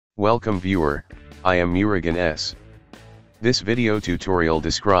Welcome viewer, I am Murugan S. This video tutorial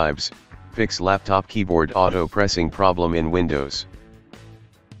describes, fix laptop keyboard auto pressing problem in Windows.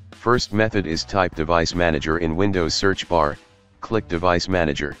 First method is type Device Manager in Windows search bar, click Device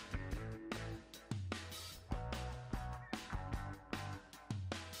Manager.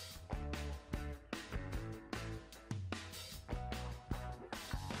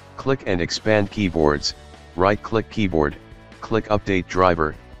 Click and expand keyboards, right-click keyboard, click Update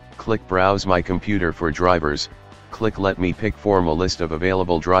Driver, click Browse My Computer for drivers, click Let me pick from a list of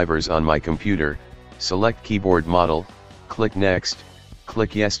available drivers on my computer, select keyboard model, click Next,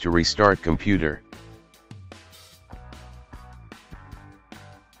 click Yes to restart computer.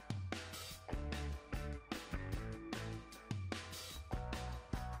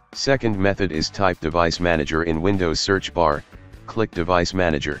 Second method is type Device Manager in Windows search bar, click Device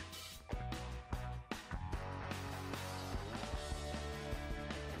Manager.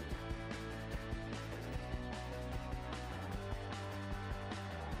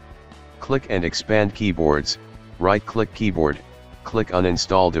 Click and expand keyboards, right-click keyboard, click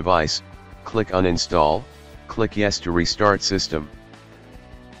Uninstall device, click Uninstall, click Yes to restart system.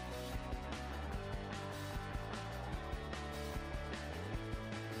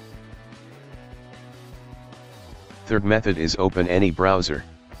 Third method is open any browser.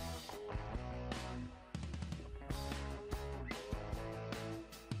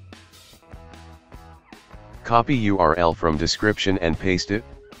 Copy URL from description and paste it.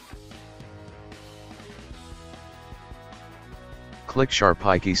 Click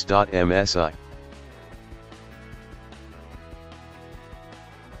sharpikeys.msi.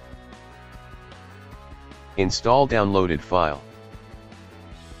 Install downloaded file.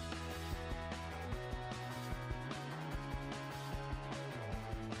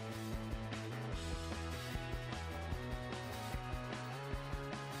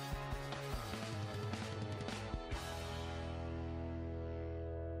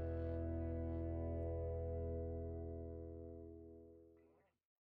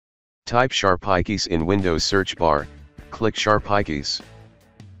 Type sharpikeys in Windows search bar, click sharpikeys.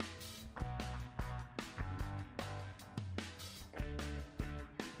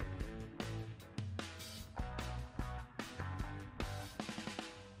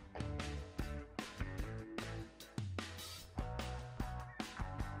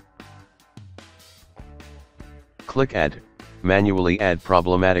 Click Add, manually add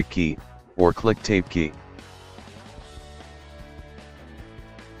problematic key, or click Tape key.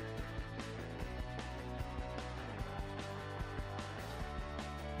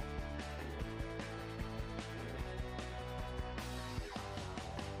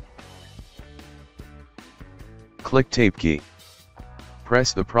 Click Tape key.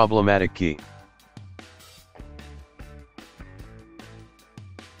 Press the problematic key.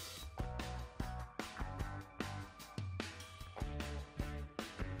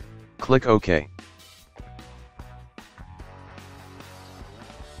 Click OK.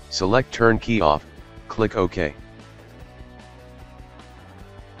 Select Turn key off, click OK.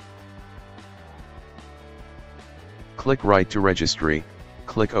 Click Write to Registry,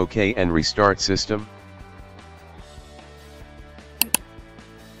 click OK and restart system.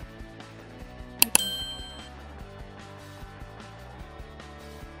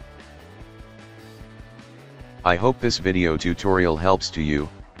 I hope this video tutorial helps to you.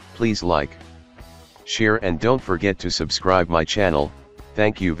 Please like, share and don't forget to subscribe my channel.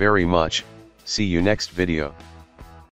 Thank you very much. See you next video.